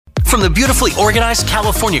from the beautifully organized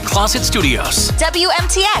California Closet Studios.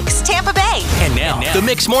 WMTX, Tampa Bay. And now, the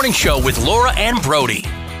Mix Morning Show with Laura and Brody.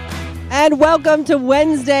 And welcome to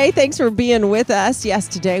Wednesday. Thanks for being with us. Yes,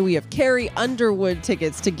 today we have Carrie Underwood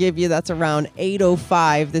tickets to give you. That's around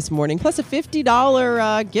 8:05 this morning, plus a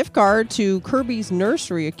 $50 gift card to Kirby's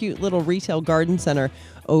Nursery, a cute little retail garden center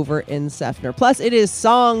over in Seffner. Plus, it is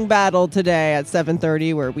Song Battle today at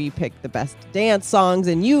 7:30, where we pick the best dance songs,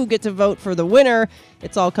 and you get to vote for the winner.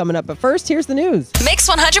 It's all coming up. But first, here's the news. Mix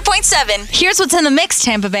 100.7. Here's what's in the mix,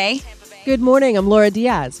 Tampa Bay. Good morning. I'm Laura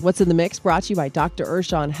Diaz. What's in the mix? Brought to you by Dr.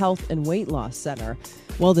 Urshan Health and Weight Loss Center.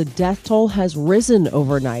 Well, the death toll has risen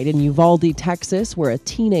overnight in Uvalde, Texas, where a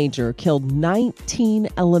teenager killed 19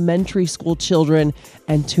 elementary school children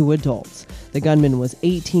and 2 adults. The gunman was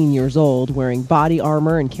 18 years old, wearing body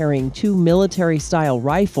armor and carrying 2 military-style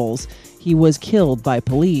rifles. He was killed by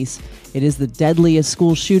police. It is the deadliest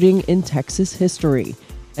school shooting in Texas history.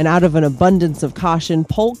 And out of an abundance of caution,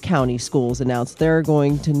 Polk County schools announced they're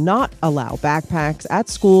going to not allow backpacks at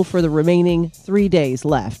school for the remaining 3 days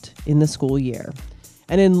left in the school year.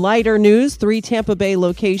 And in lighter news, 3 Tampa Bay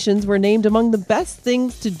locations were named among the best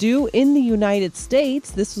things to do in the United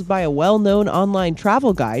States. This was by a well-known online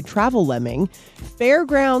travel guide, Travel Lemming.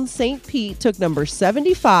 Fairgrounds St. Pete took number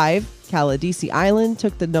 75. Caladesi Island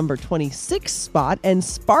took the number 26 spot. And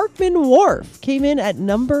Sparkman Wharf came in at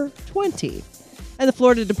number 20. And the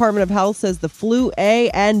Florida Department of Health says the flu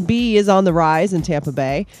A and B is on the rise in Tampa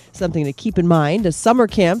Bay. Something to keep in mind as summer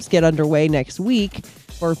camps get underway next week.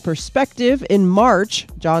 For perspective, in March,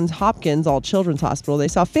 Johns Hopkins All Children's Hospital, they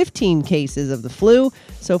saw 15 cases of the flu.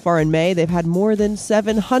 So far in May, they've had more than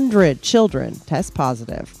 700 children test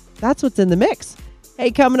positive. That's what's in the mix.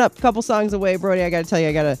 Hey, coming up, a couple songs away, Brody, I got to tell you,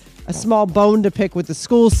 I got a small bone to pick with the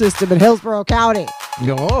school system in Hillsborough County.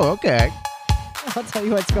 Oh, okay. I'll tell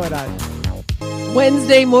you what's going on.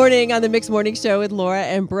 Wednesday morning on the Mix Morning Show with Laura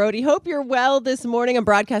and Brody. Hope you're well this morning. I'm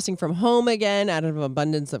broadcasting from home again out of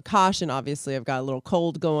abundance of caution. Obviously, I've got a little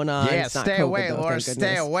cold going on. Yeah, it's not stay COVID, away, though, Laura. thank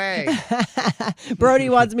Stay goodness. away. Brody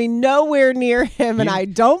wants me nowhere near him, and I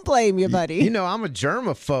don't blame you, buddy. You know, I'm a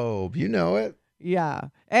germaphobe. You know it. Yeah.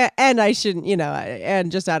 And I shouldn't,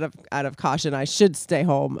 and just out of caution, I should stay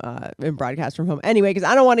home and broadcast from home anyway, because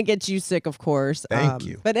I don't want to get you sick, of course. Thank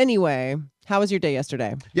you. But anyway, how was your day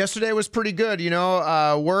yesterday? Yesterday was pretty good.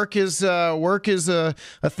 Work is a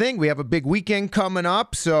thing. We have a big weekend coming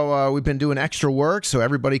up, so we've been doing extra work so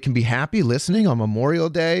everybody can be happy listening on Memorial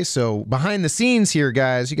Day. So behind the scenes here,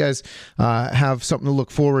 guys, you guys have something to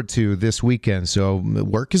look forward to this weekend. So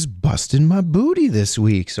work is busting my booty this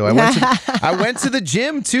week. So I went to the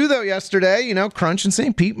gym too, though, yesterday. Crunch in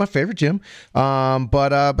St. Pete, my favorite gym.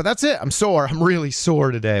 But that's it. I'm sore. I'm really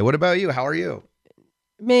sore today. What about you? How are you?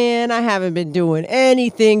 Man, I haven't been doing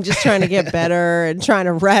anything, just trying to get better and trying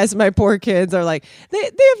to rest. My poor kids are like, they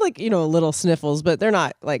have little sniffles, but they're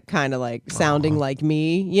not kind of sounding like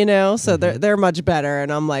me, so they're much better.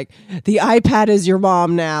 And I'm like, the iPad is your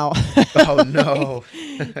mom now. Oh, no.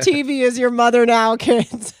 TV is your mother now,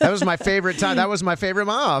 kids. That was my favorite time. That was my favorite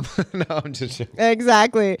mom. No, I'm just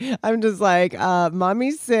Exactly. I'm just like,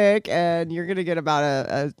 mommy's sick, and you're going to get about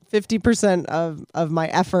a 50% of my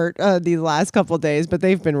effort these last couple of days, but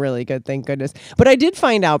they've been really good, thank goodness. But I did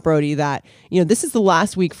find out, Brody, that, this is the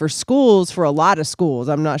last week for schools for a lot of schools.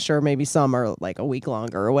 I'm not sure, maybe some are like a week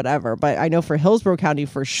longer or whatever, but I know for Hillsborough County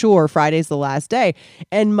for sure, Friday's the last day.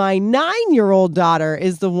 And my 9-year-old daughter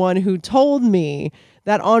is the one who told me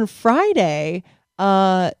that on Friday,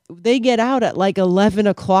 they get out at 11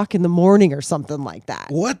 o'clock in the morning or something like that.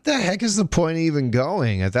 What the heck is the point of even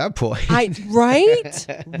going at that point? Right?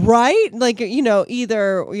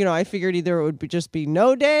 Either, I figured either it would just be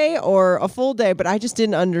no day or a full day, but I just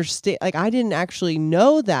didn't understand. I didn't actually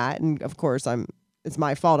know that. And of course, it's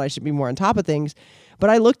my fault. I should be more on top of things.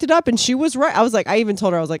 But I looked it up and she was right. I even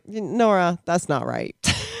told her, I was like, Nora, that's not right.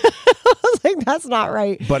 I was like, that's not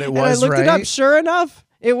right. But it was right. I looked right. it up. Sure enough,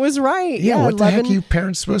 it was right. Yeah, what 11? The heck are you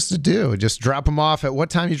parents supposed to do? Just drop them off at what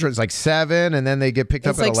time? It's like 7 and then they get picked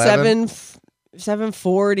up at 11?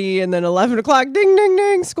 7:40 and then 11 o'clock, ding, ding,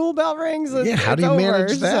 ding, school bell rings. Yeah, how do you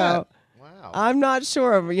manage that? So, wow. I'm not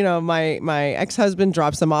sure. My ex-husband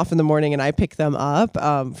drops them off in the morning and I pick them up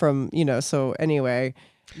so anyway.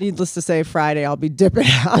 Needless to say, Friday I'll be dipping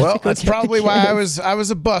out. Well, that's probably why I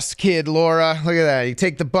was a bus kid, Laura. Look at that. You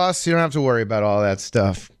take the bus, you don't have to worry about all that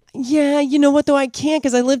stuff. Yeah, you know what, though? I can't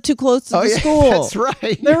because I live too close to the school. That's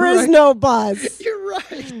right. There is no bus. You're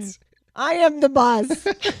right. I am the bus.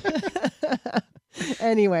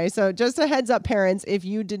 Anyway, so just a heads up, parents, if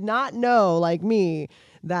you did not know, like me,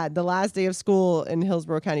 that the last day of school in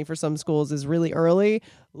Hillsborough County for some schools is really early,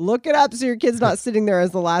 Look it up so your kid's not sitting there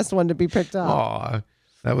as the last one to be picked up. Aw,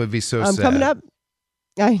 that would be so sad. Coming up,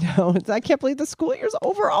 I know. I can't believe the school year's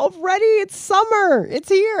over already. It's summer. It's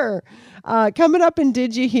here. Coming up in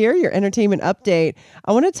Did You Hear, your entertainment update,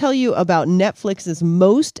 I want to tell you about Netflix's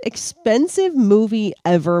most expensive movie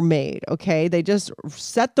ever made, okay? They just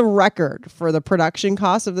set the record for the production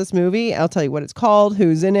cost of this movie. I'll tell you what it's called,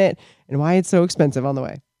 who's in it, and why it's so expensive on the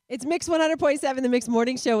way. It's Mix 100.7, the Mix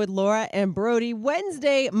Morning Show with Laura and Brody.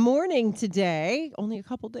 Wednesday morning today. Only a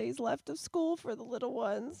couple days left of school for the little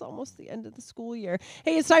ones. Almost the end of the school year.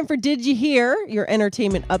 Hey, it's time for Did You Hear? Your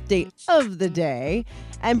entertainment update of the day.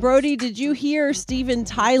 And Brody, did you hear Steven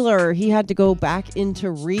Tyler? He had to go back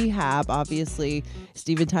into rehab, obviously.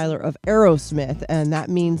 Steven Tyler of Aerosmith. And that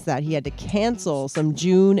means that he had to cancel some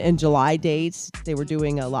June and July dates. They were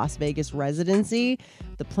doing a Las Vegas residency.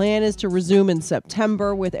 The plan is to resume in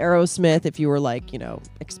September with Aerosmith. If you were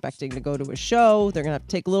expecting to go to a show, they're going to have to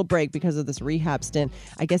take a little break because of this rehab stint.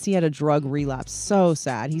 I guess he had a drug relapse. So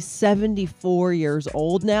sad. He's 74 years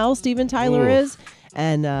old now, Steven Tyler is.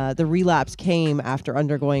 And the relapse came after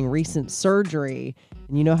undergoing recent surgery.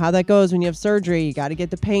 And you know how that goes when you have surgery. You got to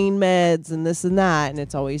get the pain meds and this and that. And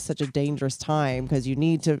it's always such a dangerous time because you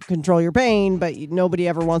need to control your pain, but nobody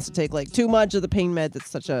ever wants to take too much of the pain meds. It's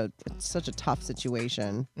such a tough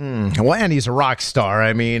situation. Well, and he's a rock star.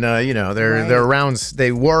 I mean, they're around.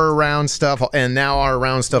 They were around stuff and now are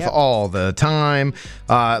around stuff all the time.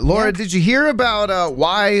 Laura, did you hear about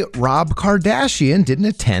why Rob Kardashian didn't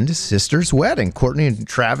attend his sister's wedding? Kourtney and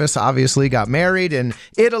Travis obviously got married in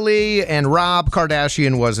Italy, and Rob Kardashian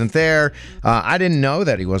wasn't there. I didn't know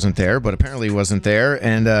that he wasn't there, but apparently he wasn't there.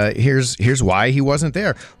 And here's why he wasn't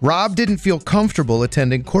there. Rob didn't feel comfortable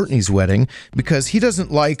attending Kourtney's wedding because he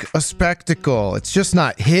doesn't like a spectacle. It's just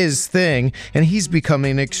not his thing, and he's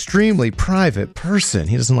becoming an extremely private person.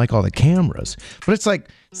 He doesn't like all the cameras. But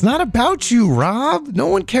it's not about you, Rob. No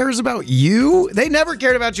one cares about you. They never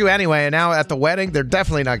cared about you anyway, and now at the wedding, they're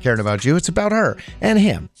definitely not caring about you. It's about her and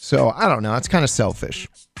him. So I don't know. It's kind of selfish.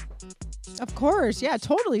 Of course. Yeah,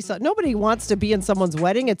 totally. So nobody wants to be in someone's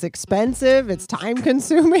wedding. It's expensive. It's time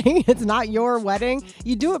consuming. It's not your wedding.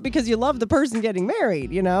 You do it because you love the person getting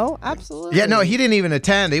married, Absolutely. Yeah, no, he didn't even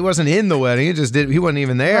attend. He wasn't in the wedding. He wasn't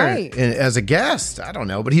even there as a guest. I don't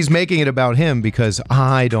know, but he's making it about him because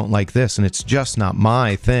I don't like this and it's just not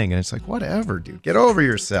my thing. And it's like, whatever, dude, get over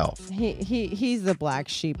yourself. He's the black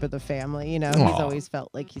sheep of the family. He's always felt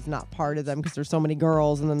like he's not part of them because there's so many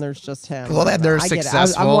girls and then there's just him. Well, they're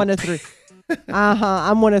successful. I'm one of three.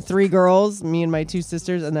 I'm one of three girls, me and my two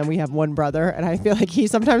sisters, and then we have one brother. And I feel like he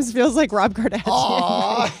sometimes feels like Rob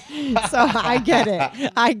Kardashian. So I get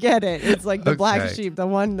it. It's like the black sheep, the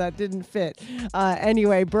one that didn't fit.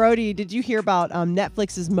 Anyway, Brody, did you hear about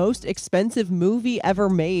Netflix's most expensive movie ever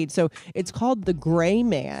made? So it's called The Gray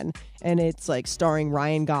Man. And it's starring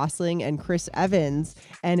Ryan Gosling and Chris Evans.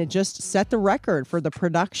 And it just set the record for the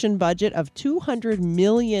production budget of $200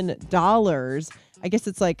 million. I guess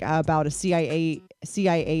it's about a CIA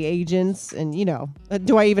agents. And,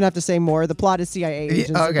 do I even have to say more? The plot is CIA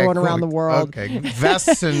agents going around the world. Okay.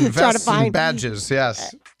 Vests and badges.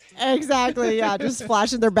 Yes. Exactly. Yeah. Just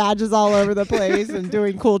flashing their badges all over the place and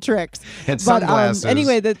doing cool tricks. And sunglasses.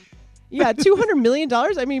 Anyway, $200 million.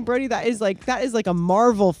 I mean, Brody, that is like a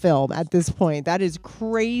Marvel film at this point. That is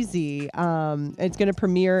crazy. It's going to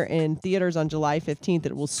premiere in theaters on July 15th.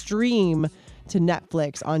 It will stream to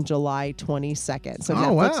Netflix on July 22nd. So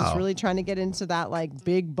Netflix is really trying to get into that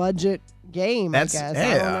big budget game, I guess. I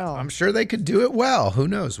don't know. I'm sure they could do it well. Who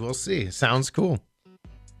knows? We'll see. Sounds cool.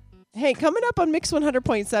 Hey, coming up on Mix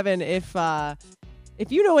 100.7,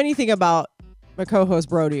 if you know anything about my co-host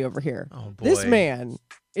Brody over here, this man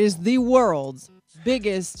is the world's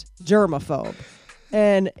biggest germaphobe.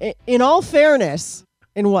 And in all fairness,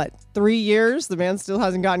 in 3 years, the man still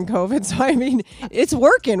hasn't gotten COVID. So, I mean, it's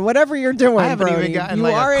working, whatever you're doing, I haven't Brody. even gotten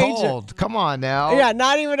a cold. Come on now. Yeah,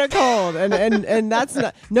 not even a cold. And that's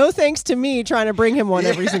no thanks to me trying to bring him one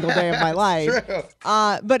every single day of my life. True.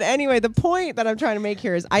 But anyway, the point that I'm trying to make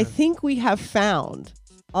here is I think we have found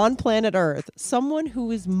on planet Earth someone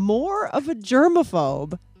who is more of a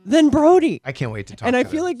germaphobe than Brody. I can't wait to talk and to I him.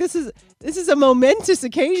 feel like this is a momentous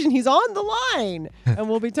occasion. He's on the line, and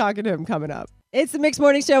we'll be talking to him coming up. It's the Mixed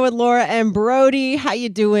Morning Show with Laura and Brody. How you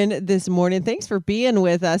doing this morning? Thanks for being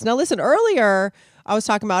with us. Now, listen, earlier I was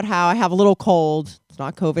talking about how I have a little cold. It's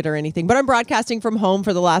not COVID or anything, but I'm broadcasting from home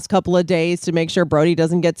for the last couple of days to make sure Brody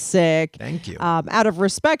doesn't get sick. Thank you. Out of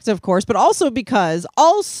respect, of course, but also because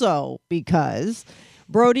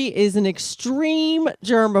Brody is an extreme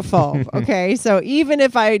germaphobe, okay? So even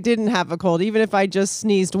if I didn't have a cold, even if I just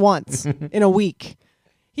sneezed once in a week,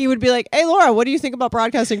 he would be like, hey, Laura, what do you think about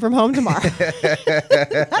broadcasting from home tomorrow?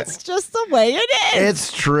 That's just the way it is.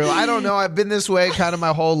 It's true. I don't know. I've been this way kind of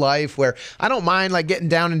my whole life where I don't mind like getting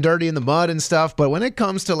down and dirty in the mud and stuff. But when it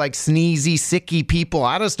comes to like sneezy, sicky people,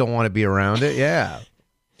 I just don't want to be around it. Yeah.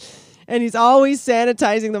 And he's always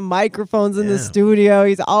sanitizing the microphones in the studio.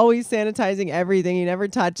 He's always sanitizing everything. He never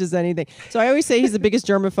touches anything. So I always say he's the biggest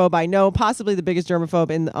germaphobe I know, possibly the biggest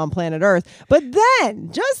germaphobe on planet Earth. But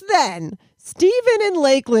then, just then, Stephen in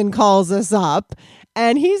Lakeland calls us up,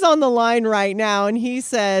 and he's on the line right now, and he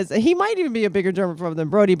says, he might even be a bigger germaphobe than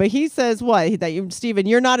Brody, but he says what? Stephen,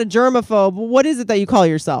 you're not a germaphobe. What is it that you call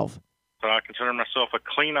yourself? So I consider myself a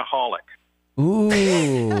cleanaholic.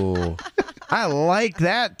 Ooh, I like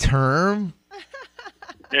that term.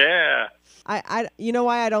 Yeah. I you know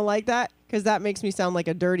why I don't like that? Because that makes me sound like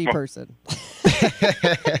a dirty person.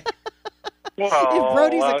 Well, if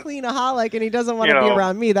Brody's a cleanaholic and he doesn't want to be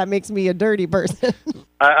around me, that makes me a dirty person.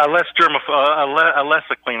 a less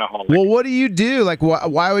a cleanaholic. Well, what do you do? Like,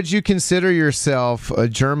 why would you consider yourself a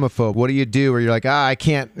germaphobe? What do you do where you're like, I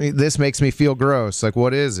can't, this makes me feel gross? Like,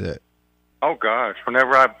 what is it? Oh, gosh.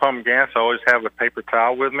 Whenever I pump gas, I always have a paper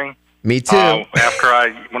towel with me. Me too.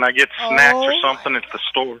 When I get snacks or something at the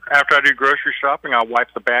store, after I do grocery shopping, I wipe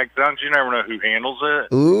the bags down. You never know who handles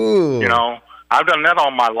it. Ooh. You know, I've done that all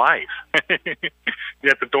my life.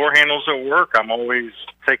 At the door handles at work, I'm always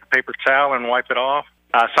take a paper towel and wipe it off.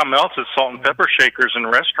 Something else is salt and pepper shakers in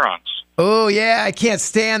restaurants. Oh, yeah. I can't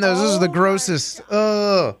stand those. Those are the grossest.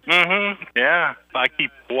 Oh. Mm-hmm. Yeah. I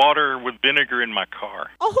keep water with vinegar in my car.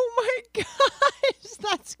 Oh, my gosh.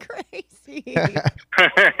 That's crazy.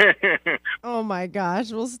 Oh, my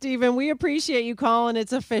gosh. Well, Stephen, we appreciate you calling.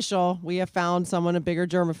 It's official. We have found someone a bigger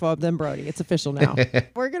germaphobe than Brody. It's official now.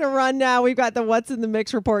 We're going to run now. We've got the What's in the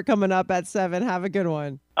Mix report coming up at 7. Have a good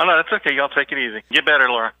one. Oh, no, that's okay. Y'all take it easy. Get better,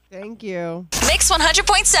 Laura. Thank you. Mix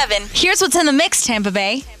 100.7. Here's what's in the mix, Tampa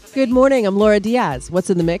Bay. Good morning. I'm Laura Diaz. What's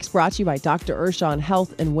in the Mix brought to you by Dr. Urshon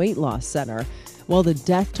Health and Weight Loss Center. Well, the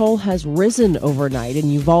death toll has risen overnight in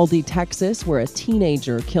Uvalde, Texas, where a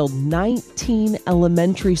teenager killed 19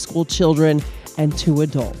 elementary school children and 2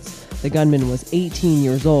 adults. The gunman was 18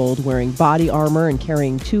 years old, wearing body armor and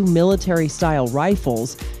carrying 2 military-style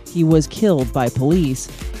rifles. He was killed by police.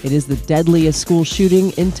 It is the deadliest school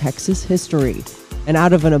shooting in Texas history. And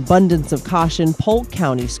out of an abundance of caution, Polk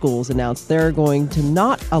County schools announced they're going to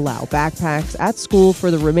not allow backpacks at school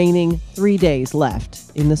for the remaining 3 days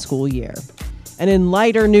left in the school year. And in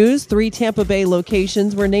lighter news, 3 Tampa Bay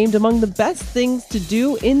locations were named among the best things to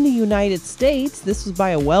do in the United States. This was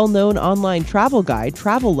by a well-known online travel guide,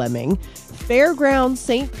 Travel Lemming. Fairgrounds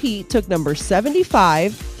St. Pete took number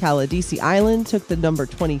 75, Caladesi Island took the number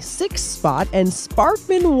 26 spot, and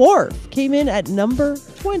Sparkman Wharf came in at number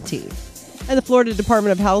 20. And the Florida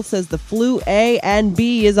Department of Health says the flu A and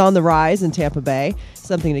B is on the rise in Tampa Bay.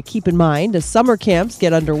 Something to keep in mind as summer camps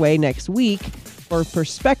get underway next week. For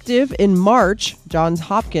perspective, in March, Johns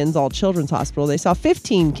Hopkins All Children's Hospital, they saw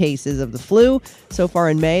 15 cases of the flu. So far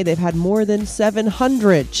in May, they've had more than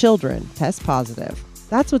 700 children test positive.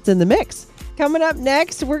 That's what's in the mix. Coming up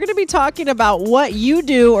next, we're going to be talking about what you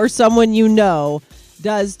do or someone you know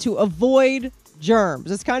does to avoid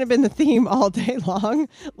germs. It's kind of been the theme all day long.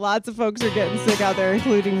 Lots of folks are getting sick out there,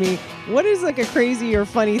 including me. What is like a crazy or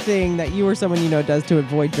funny thing that you or someone you know does to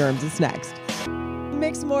avoid germs? It's next.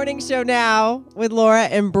 Mixed Morning Show now with Laura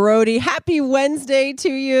and Brody. Happy Wednesday to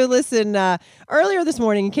you. Listen, earlier this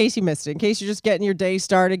morning, in case you missed it, in case you're just getting your day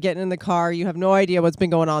started, getting in the car, you have no idea what's been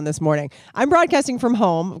going on this morning. I'm broadcasting from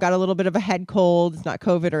home. I've got a little bit of a head cold. It's not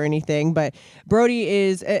COVID or anything, but Brody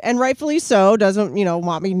is, and rightfully so, doesn't,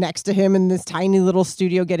 want me next to him in this tiny little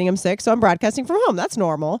studio getting him sick. So I'm broadcasting from home. That's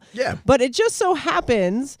normal. Yeah. But it just so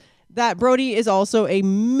happens that Brody is also a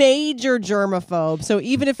major germaphobe. So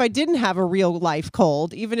even if I didn't have a real life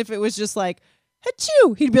cold, even if it was just like,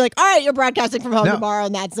 achoo, he'd be like, all right, you're broadcasting from home tomorrow,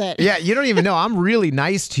 and that's it. Yeah, you don't even know. I'm really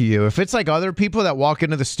nice to you. If it's like other people that walk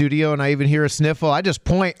into the studio and I even hear a sniffle, I just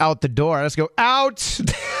point out the door. I just go, out.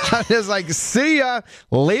 I'm just like, see ya.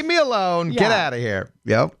 Leave me alone. Get out of here.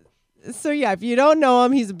 Yep. So yeah, if you don't know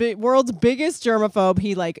him, he's world's biggest germaphobe.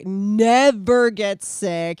 He never gets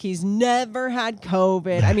sick. He's never had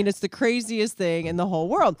COVID. I mean, it's the craziest thing in the whole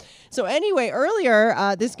world. So anyway,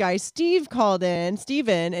 earlier, this guy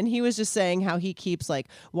Steven, and he was just saying how he keeps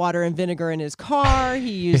water and vinegar in his car.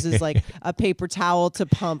 He uses a paper towel to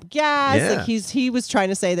pump gas. Yeah. He was trying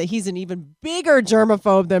to say that he's an even bigger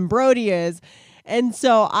germaphobe than Brody is. And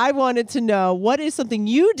so I wanted to know, what is something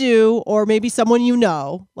you do, or maybe someone you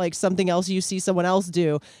know, like something else you see someone else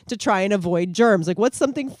do to try and avoid germs? Like, what's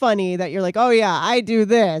something funny that you're like, oh yeah, I do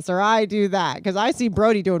this or I do that? Because I see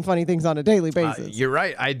Brody doing funny things on a daily basis. You're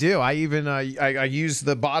right. I do. I even I use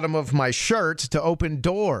the bottom of my shirt to open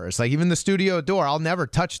doors. Like even the studio door, I'll never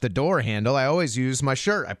touch the door handle. I always use my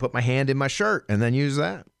shirt. I put my hand in my shirt and then use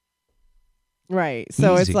that. Right.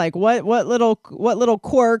 So Easy. it's like, what little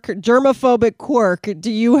quirk, germophobic quirk do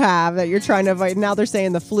you have that you're trying to avoid? Now they're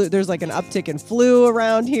saying the flu, there's like an uptick in flu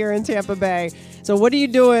around here in Tampa Bay. So what are you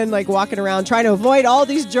doing, like walking around trying to avoid all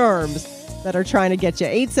these germs that are trying to get you?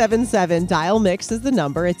 877 dial mix is the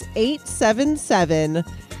number. It's 877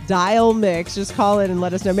 dial mix. Just call in and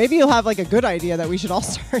let us know. Maybe you'll have like a good idea that we should all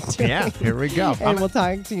start doing. Yeah, here we go. And we'll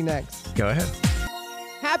talk to you next. Go ahead.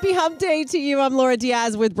 Happy hump day to you. I'm Laura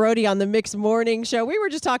Diaz with Brody on the Mixed Morning Show. We were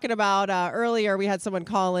just talking about earlier, we had someone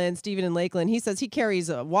call in, Stephen in Lakeland. He says he carries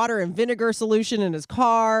a water and vinegar solution in his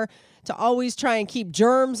car to always try and keep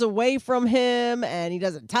germs away from him, and he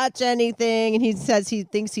doesn't touch anything. And he says he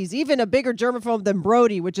thinks he's even a bigger germaphobe than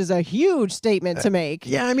Brody, which is a huge statement to make.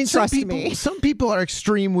 Yeah, I mean, Trust some me. people are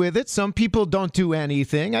extreme with it. Some people don't do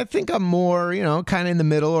anything. I think I'm more, kind of in the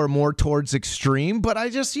middle or more towards extreme. But I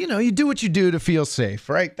just, you do what you do to feel safe,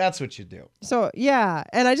 right? That's what you do. So, yeah.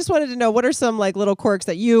 And I just wanted to know, what are some like little quirks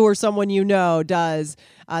that you or someone you know does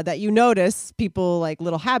that you notice, people like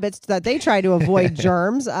little habits that they try to avoid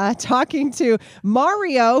germs? Talking to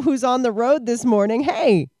Mario, who's on the road this morning.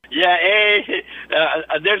 Hey. Yeah, hey,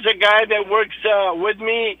 there's a guy that works with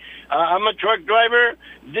me. I'm a truck driver.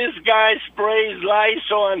 This guy sprays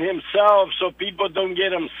Lysol on himself so people don't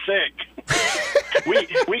get him sick.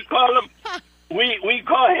 we call him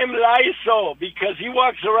Lysol because he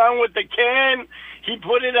walks around with the can. He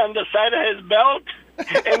put it on the side of his belt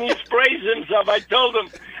and he sprays himself. I told him,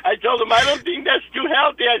 I don't think that's too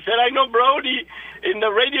healthy. I said, I know Brody in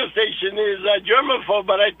the radio station is a germaphobe,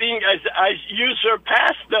 but I think you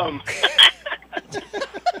surpassed them.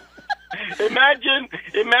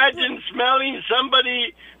 Imagine smelling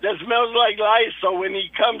somebody that smells like Lysol when he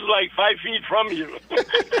comes like 5 feet from you.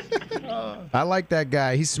 I like that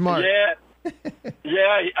guy. He's smart. Yeah.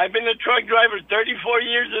 Yeah, I've been a truck driver 34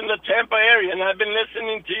 years in the Tampa area, and I've been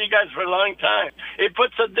listening to you guys for a long time. It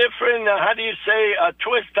puts a different, a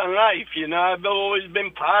twist on life, I've always been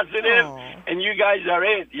positive, and you guys are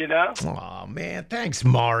it, Oh, man. Thanks,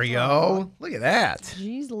 Mario. Look at that.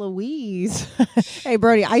 Jeez Louise. Hey,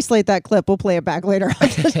 Brody, isolate that clip. We'll play it back later.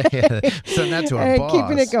 Send that to our boss.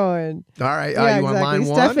 Keeping it going. All right. Yeah, you want line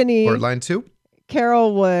Stephanie, one or line two?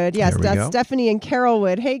 Carrollwood. Yes, There we that's go. Stephanie in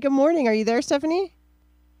Carrollwood. Hey, good morning. Are you there, Stephanie?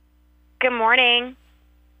 Good morning.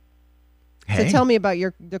 Hey. So tell me about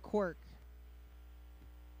the quirk.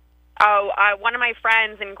 Oh, one of my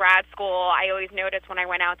friends in grad school, I always noticed when I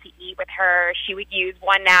went out to eat with her, she would use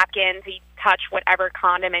one napkin to touch whatever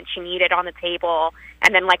condiment she needed on the table,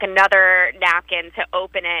 and then like another napkin to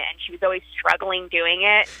open it, and she was always struggling doing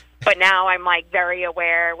it. But now I'm like very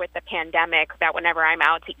aware with the pandemic that whenever I'm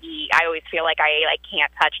out to eat, I always feel like I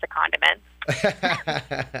can't touch the condiments.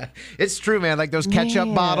 It's true, man. Like those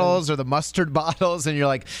ketchup bottles or the mustard bottles, and you're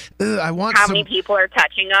like, ugh, I want How some. many people are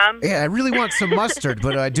touching them? Yeah, I really want some mustard,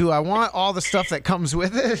 but I want all the stuff that comes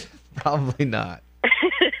with it? Probably not.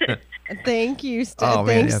 Thank you, Oh, man,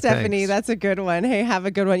 thanks, yeah, Stephanie. thanks. That's a good one. Hey, have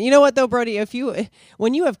a good one. You know what though, Brody?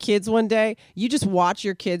 When you have kids one day, you just watch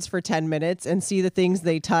your kids for 10 minutes and see the things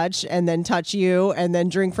they touch, and then touch you, and then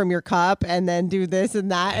drink from your cup, and then do this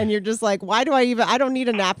and that, and you're just like, why do I don't need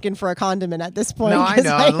a napkin for a condiment at this point. No, I 'cause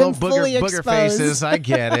know. I am Little fully booger exposed. faces. I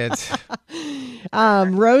get it.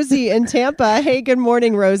 Rosie in Tampa. Hey, good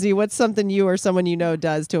morning, Rosie. What's something you or someone you know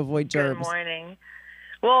does to avoid germs? Good morning.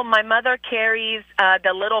 Well, my mother carries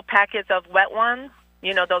the little packets of wet ones,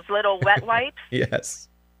 those little wet wipes. Yes.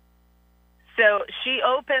 So she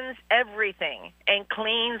opens everything and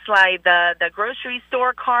cleans like the grocery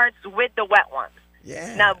store carts with the wet ones.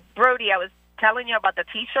 Yeah. Now, Brody, I was telling you about the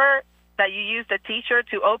T-shirt, that you use the T-shirt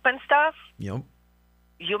to open stuff. Yep.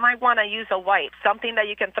 You might want to use a wipe, something that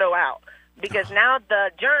you can throw out, because now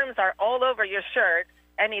the germs are all over your shirt.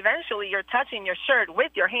 And eventually you're touching your shirt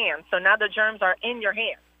with your hands. So now the germs are in your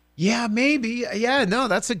hands. Yeah, maybe. Yeah, no,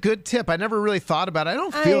 that's a good tip. I never really thought about it. I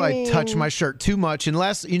don't feel I touch my shirt too much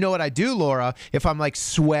unless, you know what I do, Laura? If I'm like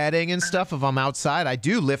sweating and stuff, if I'm outside, I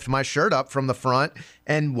do lift my shirt up from the front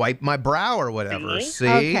and wipe my brow or whatever. See?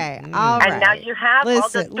 Okay, all right. And now you have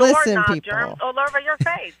Listen, all the doorknob people. germs all over your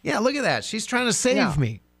face. Yeah, look at that. She's trying to save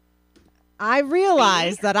me. I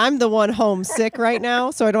realize that I'm the one homesick right now,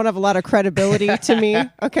 so I don't have a lot of credibility to me.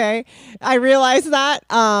 Okay. I realize that.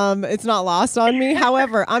 It's not lost on me.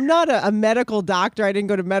 However, I'm not a medical doctor. I didn't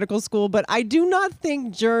go to medical school, but I do not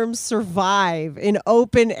think germs survive in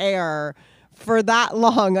open air for that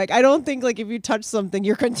long. Like, I don't think, like, if you touch something,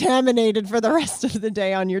 you're contaminated for the rest of the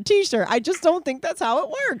day on your t-shirt. I just don't think that's how it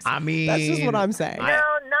works. I mean, that's just what I'm saying. No,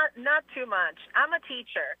 not too much. I'm a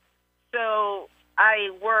teacher, so I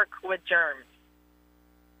work with germs.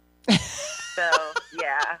 So,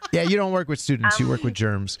 yeah. Yeah, you don't work with students. You work with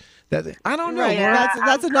germs. I don't know. Right, Laura.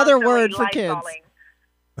 that's another word for Lysol-ing. kids.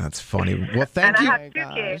 That's funny. Well, thank And you. I have two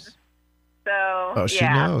kids. So, Oh, she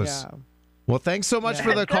yeah. knows. Yeah. Well, thanks so much Yeah. for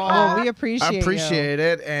the Good call. luck. We appreciate I appreciate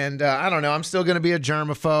it. And I don't know. I'm still going to be a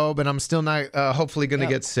germaphobe, and I'm still not hopefully going to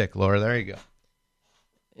get sick, Laura. There you go.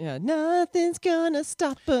 Yeah, nothing's gonna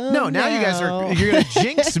stop them. No, now you guys you're going to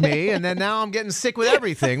jinx me, and then now I'm getting sick with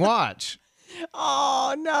everything. Watch.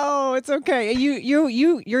 Oh no, it's okay.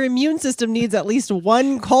 Your immune system needs at least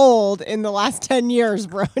one cold in the last 10 years,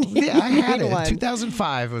 bro. Yeah, I had You need it. one.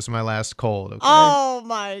 2005 was my last cold. Okay? Oh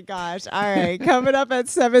my gosh. All right. Coming up at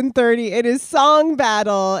 7:30, it is Song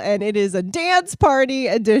Battle, and it is a dance party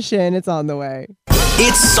edition. It's on the way.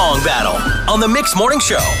 It's Song Battle on the Mix Morning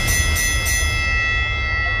Show.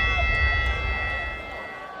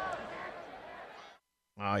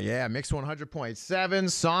 Oh, yeah. Mix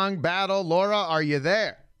 100.7, Song Battle. Laura, are you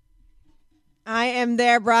there? I am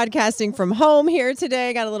there broadcasting from home here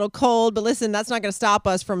today. Got a little cold, but listen, that's not going to stop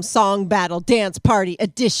us from Song Battle Dance Party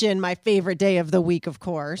Edition, my favorite day of the week, of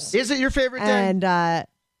course. Is it your favorite day? And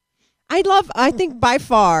I think by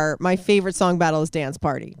far my favorite song battle is Dance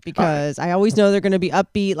Party, because I always know they're going to be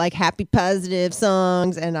upbeat, like happy, positive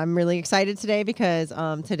songs. And I'm really excited today because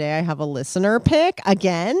today I have a listener pick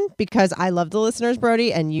again, because I love the listeners,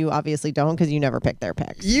 Brody, and you obviously don't, because you never pick their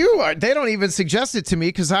picks. They don't even suggest it to me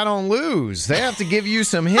because I don't lose. They have to give you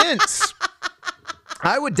some hints.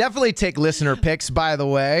 I would definitely take listener picks, by the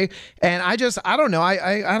way. And I don't know.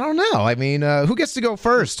 I don't know. I mean, who gets to go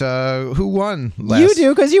first? Who won last? You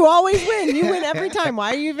do, because you always win. You win every time. Why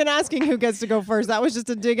are you even asking who gets to go first? That was just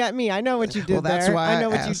a dig at me. I know what you did That's there. why I know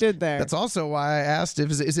what you asked. did there. That's also why I asked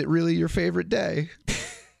is it really your favorite day?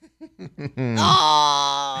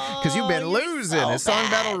 Oh, Because you've been losing. Is Song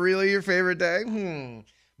Battle really your favorite day?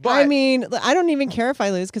 But I mean, I don't even care if I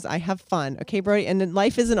lose because I have fun. Okay, Brody? And then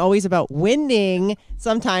life isn't always about winning.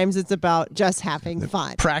 Sometimes it's about just having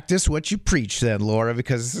fun. practice what you preach then, Laura,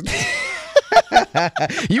 because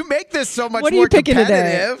you make this so much What are more you picking today?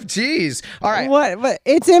 competitive. Jeez. All right. What?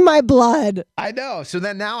 It's in my blood. I know. So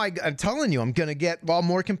then now I'm telling you, I'm going to get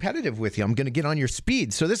more competitive with you. I'm going to get on your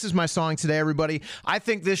speed. So this is my song today, everybody. I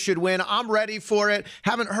think this should win. I'm ready for it.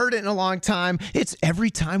 Haven't heard it in a long time. It's Every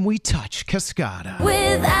Time We Touch, Cascada.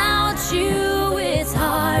 Without you, it's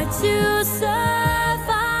hard to survive.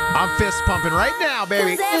 I'm fist pumping right now,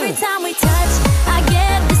 baby. 'Cause every time we touch, I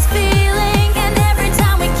get this feeling. And every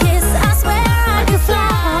time we kiss, I swear I can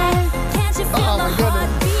fly. Can't you feel Oh, the my goodness.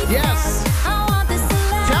 heartbeat? Yes. I want this to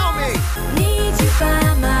last. Tell me. Need you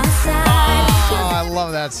by my side. Oh, I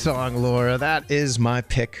love that song, Laura. That is my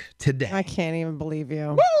pick today. I can't even believe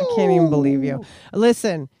you. I can't even believe you.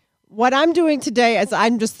 Listen, what I'm doing today is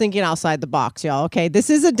I'm just thinking outside the box, y'all. Okay, this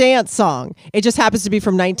is a dance song. It just happens to be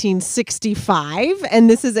from 1965, and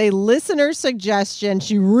this is a listener suggestion.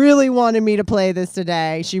 She really wanted me to play this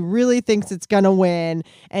today. She really thinks it's gonna win,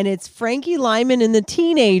 and it's Frankie Lyman and the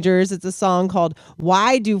Teenagers. It's a song called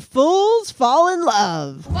 "Why Do Fools Fall in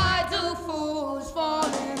Love?" Why do fools fall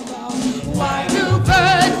in love? Why do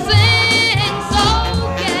birds sing so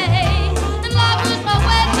gay? And love was my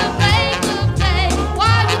way to break of day.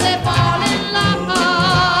 Why do they fall in love?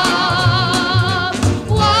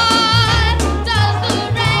 Why does the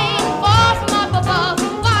rain fall from up above?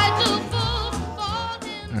 Why do fools fall in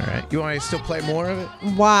love? All right. You want to still play more of it?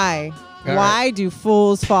 Why? All Why do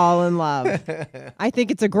fools fall in love? I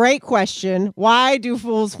think it's a great question. Why do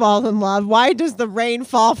fools fall in love? Why does the rain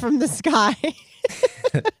fall from the sky?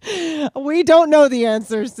 We don't know the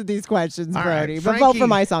answers to these questions, All Brody. right, But vote for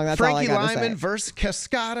my song. That's all I Frankie got to Lyman say. versus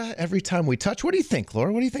Cascada, Every Time We Touch. What do you think,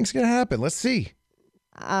 Laura? What do you think's going to happen? Let's see.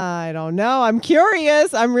 I don't know. I'm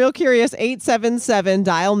curious. I'm real curious. 877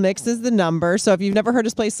 dial mix is the number. So if you've never heard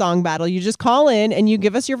us play Song Battle, you just call in and you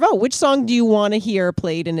give us your vote. Which song do you want to hear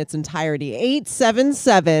played in its entirety?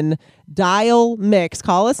 877 dial mix.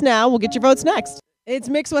 Call us now. We'll get your votes next. It's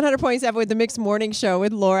Mix 100.7 with the Mix Morning Show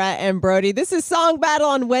with Laura and Brody. This is Song Battle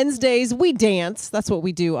on Wednesdays. We dance. That's what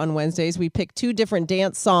we do on Wednesdays. We pick 2 different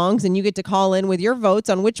dance songs, and you get to call in with your votes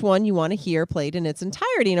on which one you want to hear played in its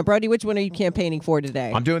entirety. Now, Brody, which one are you campaigning for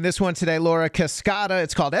today? I'm doing this one today, Laura. Cascada.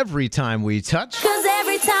 It's called Every Time We Touch. Cause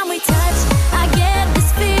every time we touch, I get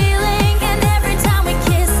this feeling. And every time we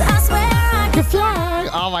kiss, I swear I can fly.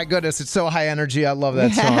 Oh, my goodness. It's so high energy. I love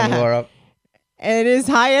that song, Laura. It is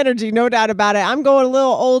high energy, no doubt about it. I'm going a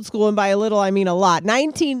little old school, and by a little, I mean a lot.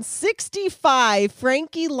 1965,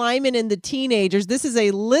 Frankie Lyman and the Teenagers. This is a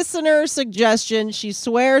listener suggestion. She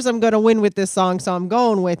swears I'm going to win with this song, so I'm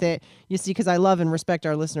going with it. You see, because I love and respect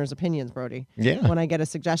our listeners' opinions, Brody. Yeah. When I get a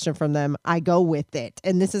suggestion from them, I go with it.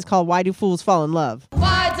 And this is called Why Do Fools Fall in Love?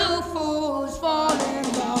 Why do fools fall in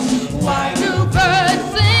love? Why do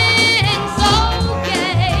birds sing so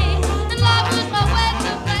gay? And love was my way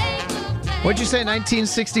to make them play. What'd you say,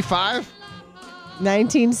 1965?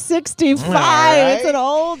 1965. All right. It's an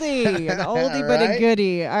oldie. An oldie, but a right.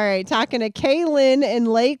 goodie. All right, talking to Kaylin in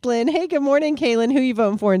Lakeland. Hey, good morning, Kaylin. Who you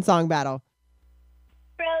voting for in Song Battle?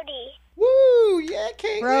 Brody. Woo! Yeah,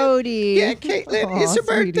 Caitlin. Brody. Yeah, Caitlin. Aw, It's your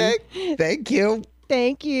sweetie. birthday. Thank you.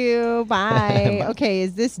 Thank you. Bye. Okay,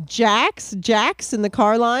 is this Jax? Jax in the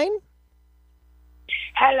car line?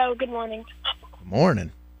 Hello, good morning.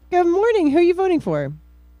 Morning. Good morning. Who are you voting for?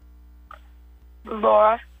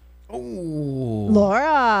 Laura. Ooh.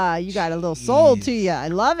 Laura. You got a little soul to you. I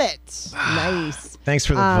love it. Nice. Thanks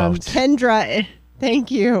for the vote. Kendra. Thank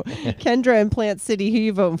you. Kendra in Plant City. Who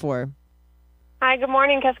you voting for? Hi, good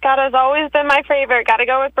morning. Cascada's always been my favorite. Got to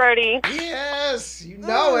go with Brody. Yes, you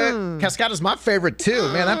know it. Cascada's my favorite too.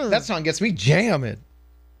 Man, that song gets me jamming.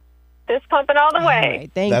 Fist pumping all the All way.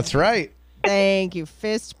 right, thank That's you. right. Thank you.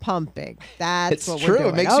 Fist pumping. That's It's what true. we're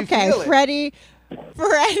doing. It makes you okay, feel it.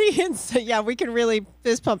 Freddie, and so, yeah, we can really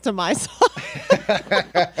fist pump to my song.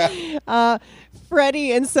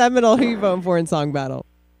 Freddie and Seminole, who you voting for in Song Battle?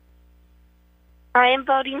 I am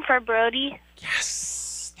voting for Brody.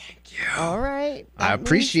 Yes. Thank you. All right. I That means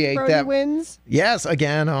appreciate Brody that. wins. Yes,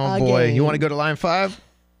 again. Oh boy. Again. You want to go to line 5?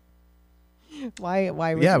 Why?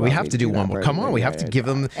 would Yeah, you we want have me to do that, one more. Brody? Come on, we have to give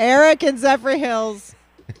them. Eric and Zephyr Hills.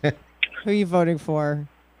 Who you voting for?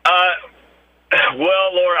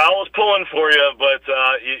 Well, Laura, I was pulling for you, but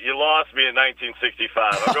you lost me in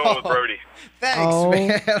 1965. I'm going with Brody. Thanks, Oh,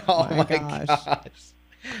 man. Oh my my gosh. gosh.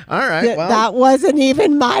 All right. Well, That wasn't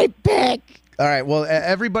even my pick. all right. Well,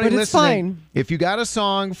 everybody But it's listening, fine. if you got a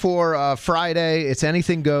song for Friday, it's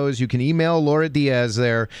anything goes. You can email Laura Diaz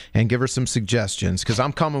there and give her some suggestions because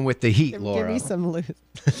I'm coming with the heat, Give Laura. me some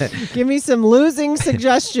give me some losing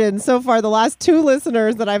suggestions. So far, the last 2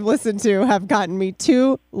 listeners that I've listened to have gotten me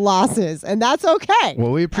 2 losses, and that's okay.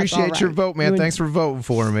 Well, we That's all appreciate your right. vote, man. You Thanks for voting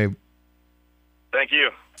for me. Thank you.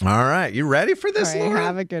 All right. You ready for All this, right, Laura?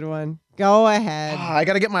 have a good one. Go ahead. I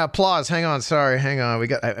got to get my applause. Hang on. Sorry. Hang on.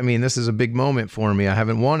 I mean, this is a big moment for me. I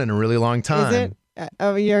haven't won in a really long time. Is it?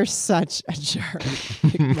 Oh, you're such a jerk.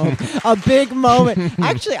 Big moment. A big moment.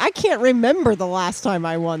 Actually, I can't remember the last time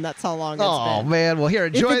I won. That's how long it's Oh, been. man. Well, here,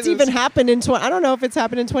 If enjoy it's this. even happened in I don't know if it's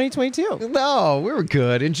happened in 2022. No, we were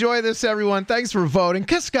good. Enjoy this, everyone. Thanks for voting.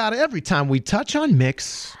 Cascada, every time we touch on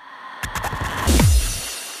Mix.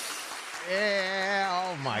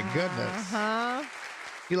 Yeah. Oh, my goodness. Uh-huh.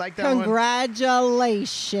 You like that one?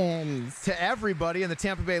 Congratulations. To everybody in the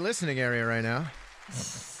Tampa Bay listening area right now.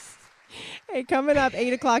 Hey, coming up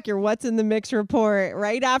 8 o'clock, your What's in the Mix report.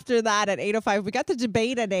 Right after that at 8:05, we got the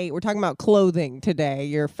debate at 8. We're talking about clothing today,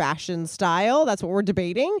 your fashion style. That's what we're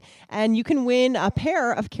debating. And you can win a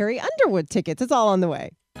pair of Carrie Underwood tickets. It's all on the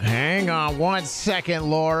way. Hang on 1 second,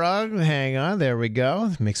 Laura. Hang on. There we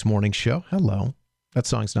go. Mix Morning Show. Hello. That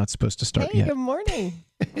song's not supposed to start Hey, yet. good morning.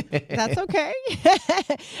 That's okay.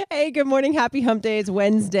 Hey, good morning. Happy Hump Day. It's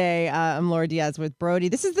Wednesday. I'm Laura Diaz with Brody.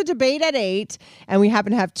 This is the debate at 8, and we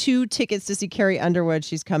happen to have 2 tickets to see Carrie Underwood.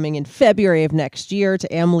 She's coming in February of next year to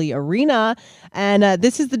Amalie Arena. And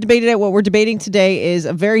this is the debate at 8. What we're debating today is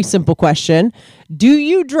a very simple question. Do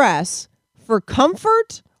you dress for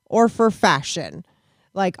comfort or for fashion?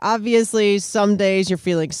 Like, obviously, some days you're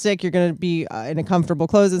feeling sick, you're going to be in a comfortable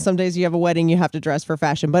clothes, and some days you have a wedding, you have to dress for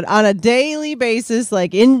fashion. But on a daily basis,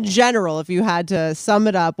 like in general, if you had to sum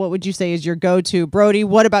it up, what would you say is your go-to? Brody,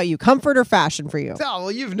 what about you? Comfort or fashion for you? Oh,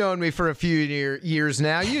 well, you've known me for a few years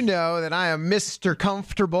now. You know that I am Mr.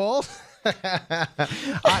 Comfortable.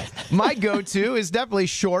 My go-to is definitely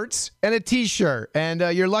shorts and a t-shirt, and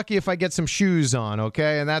you're lucky if I get some shoes on,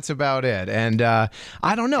 okay? And that's about it. And I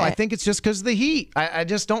don't know. I think it's just because of the heat. I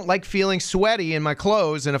just don't like feeling sweaty in my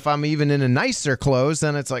clothes, and if I'm even in a nicer clothes,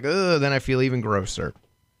 then it's like, ugh, then I feel even grosser.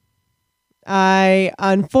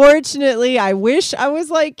 Unfortunately, I wish I was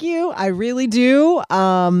like you. I really do.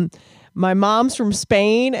 My mom's from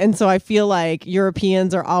Spain, and so I feel like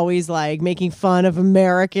Europeans are always like making fun of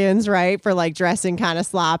Americans, right, for like dressing kind of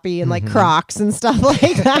sloppy and like Crocs and stuff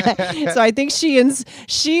like that. So I think she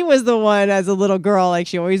was the one as a little girl, like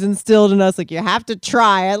she always instilled in us, like you have to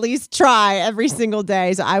at least try every single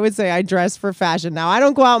day. So I would say I dress for fashion. Now I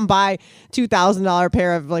don't go out and buy $2,000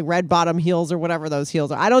 pair of like red bottom heels or whatever those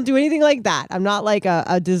heels are. I don't do anything like that. I'm not like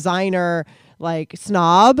a designer like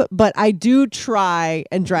snob, but I do try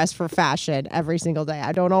and dress for fashion every single day.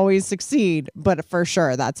 I don't always succeed, but for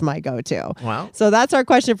sure that's my go-to. Wow. So that's our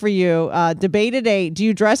question for you. Debate at 8. Do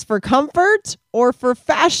you dress for comfort or for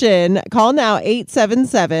fashion? Call now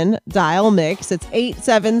 877-DIAL-MIX. It's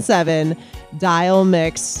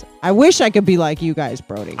 877-DIAL-MIX. I wish I could be like you guys,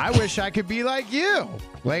 Brody. I wish I could be like you.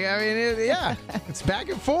 Like, I mean, it's back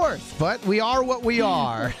and forth, but we are what we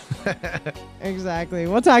are. Exactly.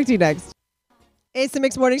 We'll talk to you next. It's the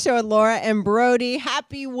Mixed Morning Show with Laura and Brody.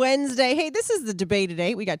 Happy Wednesday. Hey, this is the Debate at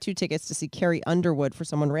 8. We got 2 tickets to see Carrie Underwood for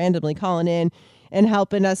someone randomly calling in and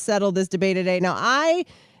helping us settle this Debate at 8. Now, I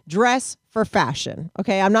dress for fashion,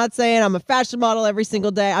 okay? I'm not saying I'm a fashion model every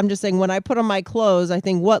single day. I'm just saying when I put on my clothes, I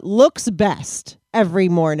think what looks best every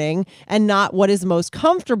morning and not what is most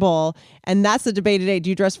comfortable. And that's the Debate at 8. Do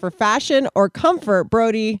you dress for fashion or comfort?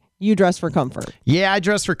 Brody, you dress for comfort. Yeah, I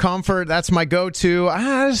dress for comfort. That's my go-to.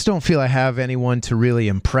 I just don't feel I have anyone to really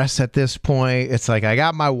impress at this point. It's like I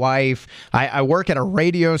got my wife. I work at a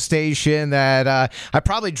radio station that I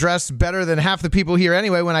probably dress better than half the people here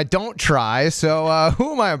anyway when I don't try. So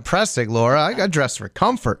who am I impressing, Laura? I got dressed for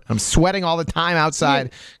comfort. I'm sweating all the time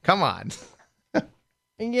outside. Come on.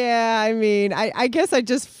 Yeah, I mean, I guess I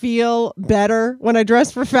just feel better when I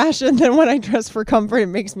dress for fashion than when I dress for comfort. It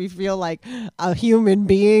makes me feel like a human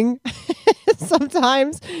being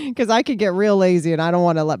sometimes because I could get real lazy and I don't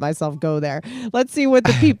want to let myself go there. Let's see what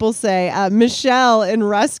the people say. Michelle in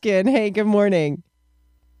Ruskin. Hey, good morning.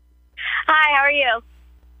 Hi, how are you?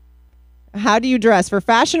 How do you dress, for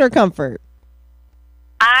fashion or comfort?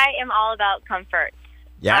 I am all about comfort.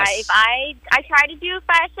 Yes. I try to do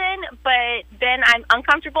fashion, but then I'm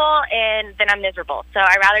uncomfortable and then I'm miserable. So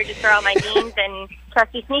I'd rather just throw on my jeans and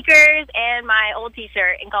trusty sneakers and my old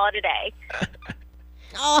T-shirt and call it a day.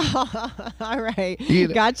 Oh, all right.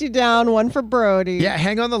 Got you down. One for Brody. Yeah,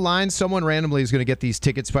 hang on the line. Someone randomly is going to get these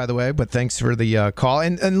tickets, by the way, but thanks for the call.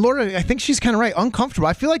 And Laura, I think she's kind of right. Uncomfortable.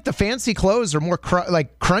 I feel like the fancy clothes are more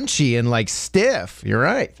like crunchy and like stiff. You're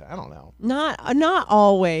right. I don't know. Not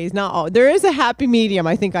always. Not all. There is a happy medium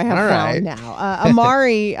I think I have found now.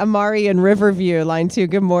 Amari in Riverview, line 2.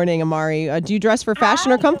 Good morning, Amari. Do you dress for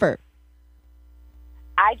fashion or comfort?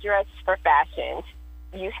 I dress for fashion.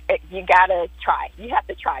 You gotta try. You have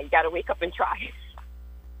to try. You gotta wake up and try.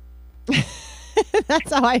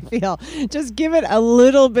 That's how I feel. Just give it a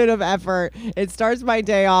little bit of effort. It starts my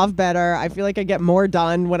day off better. I feel like I get more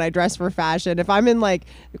done when I dress for fashion. If I'm in like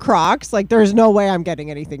Crocs, like there's no way I'm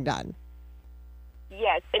getting anything done.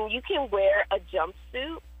 Yes, and you can wear a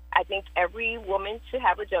jumpsuit. I think every woman should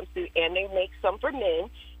have a jumpsuit, and they make some for men.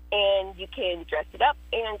 And you can dress it up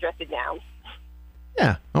and dress it down.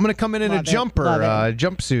 Yeah, I'm going to come in a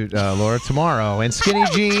jumpsuit, Laura, tomorrow. And skinny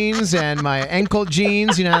jeans and my ankle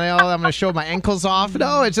jeans. You know, I'm going to show my ankles off.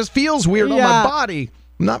 No, it just feels weird on my body.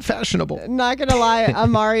 I'm not fashionable. Not going to lie,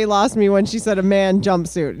 Amari lost me when she said a man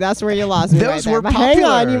jumpsuit. That's where you lost me. Those were popular. Hang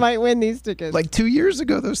on, you might win these tickets. Like 2 years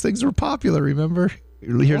ago, those things were popular, remember?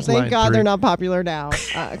 Here's thank God 3. they're not popular now.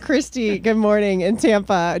 Christy, good morning in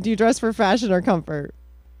Tampa. Do you dress for fashion or comfort?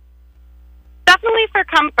 Definitely for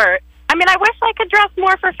comfort. I mean, I wish I could dress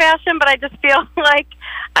more for fashion, but I just feel like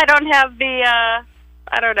I don't have the,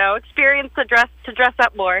 experience to dress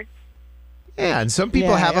up more. Yeah, and some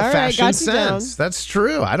people have a fashion sense. That's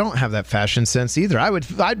true. I don't have that fashion sense either.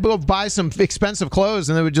 I'd go buy some expensive clothes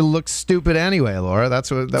and it would just look stupid anyway, Laura.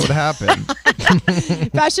 That would happen.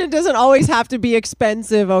 Fashion doesn't always have to be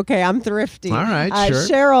expensive. Okay, I'm thrifty. All right, sure.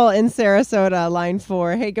 Cheryl in Sarasota, line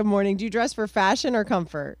 4. Hey, good morning. Do you dress for fashion or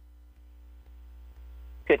comfort?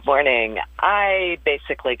 Good morning. I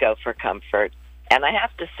basically go for comfort. And I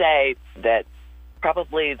have to say that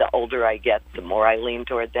probably the older I get, the more I lean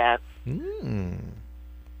toward that.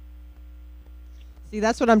 See,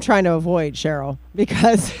 that's what I'm trying to avoid, Cheryl,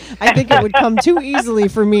 because I think it would come too easily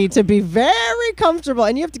for me to be very comfortable.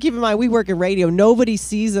 And you have to keep in mind, we work in radio. Nobody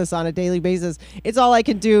sees us on a daily basis. It's all I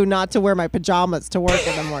can do not to wear my pajamas to work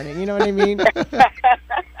in the morning. You know what I mean?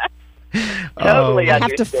 Totally I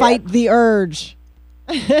have to fight the urge.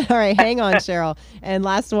 All right, hang on, Cheryl. And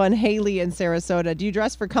last one, Haley in Sarasota. Do you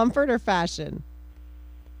dress for comfort or fashion?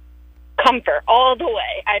 comfort all the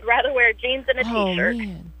way. I'd rather wear jeans and a t-shirt.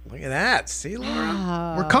 Man. Look at that. See, Laura?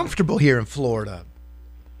 Wow. We're comfortable here in Florida.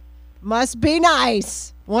 Must be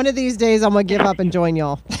nice. One of these days, I'm going to give up and join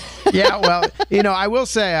y'all. Yeah, well, I will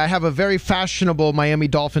say I have a very fashionable Miami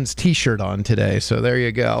Dolphins t-shirt on today, so there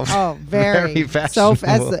you go. Oh, very fashionable. So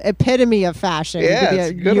that's the epitome of fashion. Yeah, it could it's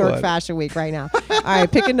a be a good New York one. Fashion Week right now. All right,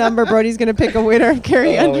 pick a number. Brody's going to pick a winner.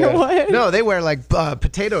 Carrie Underwood. No, they wear like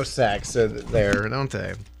potato sacks there, don't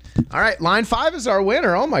they? All right, line 5 is our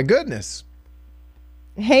winner. Oh, my goodness.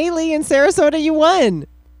 Haley in Sarasota, you won.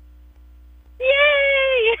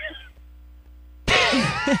 Yay!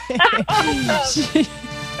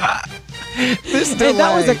 This delay. And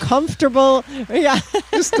that was a comfortable,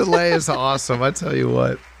 This delay is awesome. I tell you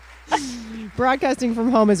what. Broadcasting from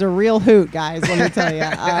home is a real hoot, guys. Let me tell you.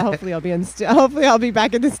 Hopefully, I'll be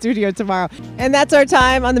back in the studio tomorrow. And that's our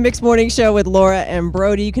time on the Mixed Morning Show with Laura and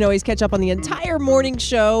Brody. You can always catch up on the entire morning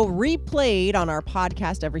show replayed on our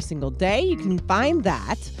podcast every single day. You can find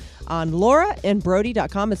that on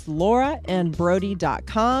lauraandbrody.com. It's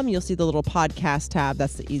lauraandbrody.com. You'll see the little podcast tab.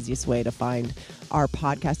 That's the easiest way to find our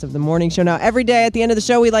podcast of the morning show. Now, every day at the end of the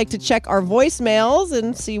show, we like to check our voicemails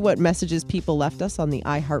and see what messages people left us on the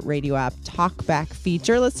iHeartRadio app Talkback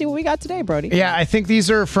feature. Let's see what we got today, Brody. Yeah, I think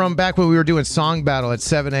these are from back when we were doing Song Battle at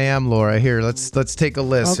 7 a.m., Laura. Here, let's take a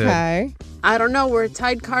listen. Okay. I don't know. We're a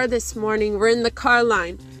tied car this morning. We're in the car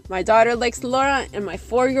line. My daughter likes Laura, and my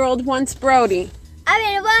 4-year-old wants Brody. I'm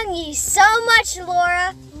in among you so much,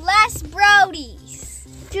 Laura. Less Brodies.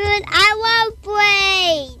 Dude, I want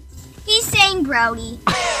braids. He's saying Brody.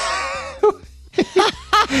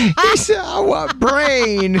 He said, I want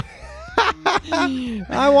brain.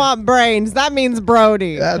 I want brains. That means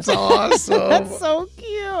Brody. That's awesome. That's so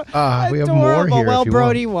cute. We have more here. Well, if you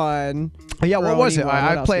Brody want. won. Yeah, what was it? Brody won.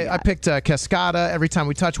 What else we I got? picked Cascada every time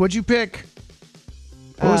we touch. What'd you pick?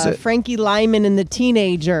 What was it? Frankie Lyman and the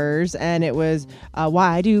Teenagers, and it was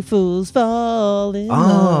Why Do Fools Fall in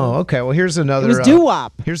Love? Oh, okay. Well, here's another. It was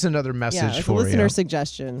doo-wop. Here's another message Yeah, it's a for listener you.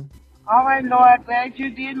 suggestion. All right, Laura, glad you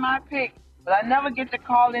did my pick, but I never get to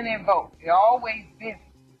call in and vote. You're always busy.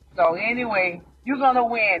 So anyway, you're going to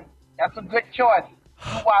win. That's a good choice.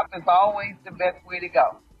 Doo-wop is always the best way to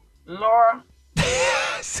go. Laura?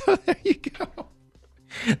 So there you go.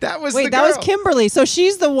 That was Wait, the that was girl. Kimberly. So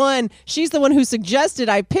she's the one who suggested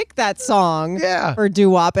I pick that song for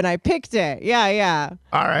doo-wop, and I picked it. Yeah.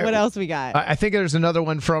 All right. What else we got? I think there's another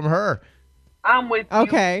one from her. I'm with you.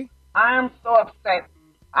 Okay. I am so upset.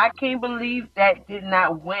 I can't believe that did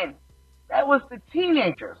not win. That was the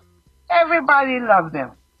Teenagers. Everybody loved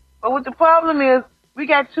them. But what the problem is, we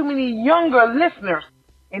got too many younger listeners,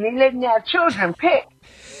 and they letting our children pick.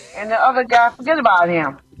 And the other guy, forget about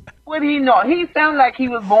him. What do he know? He sounds like he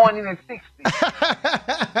was born in the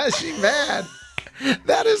 60s. She mad.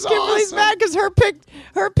 That is Kimberly's awesome. mad because her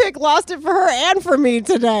pick lost it for her and for me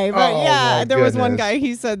today. But Oh, yeah, my there was one goodness. guy,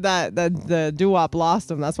 he said that the doo-wop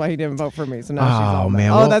lost him. That's why he didn't vote for me. So now she's all mad.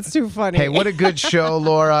 man. Oh, Well, that's too funny. Hey, what a good show,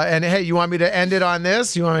 Laura. And hey, you want me to end it on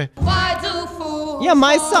this? You want me? Why do fools Yeah,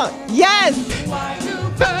 my song. Yes. Why do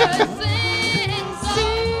birds sing so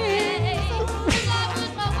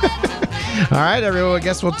All right, everyone. I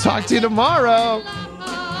guess we'll talk to you tomorrow.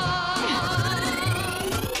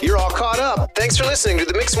 You're all caught up. Thanks for listening to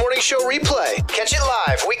the Mix Morning Show replay. Catch it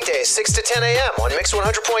live weekdays 6 to 10 a.m. on Mix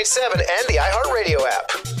 100.7 and the iHeartRadio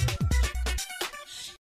app.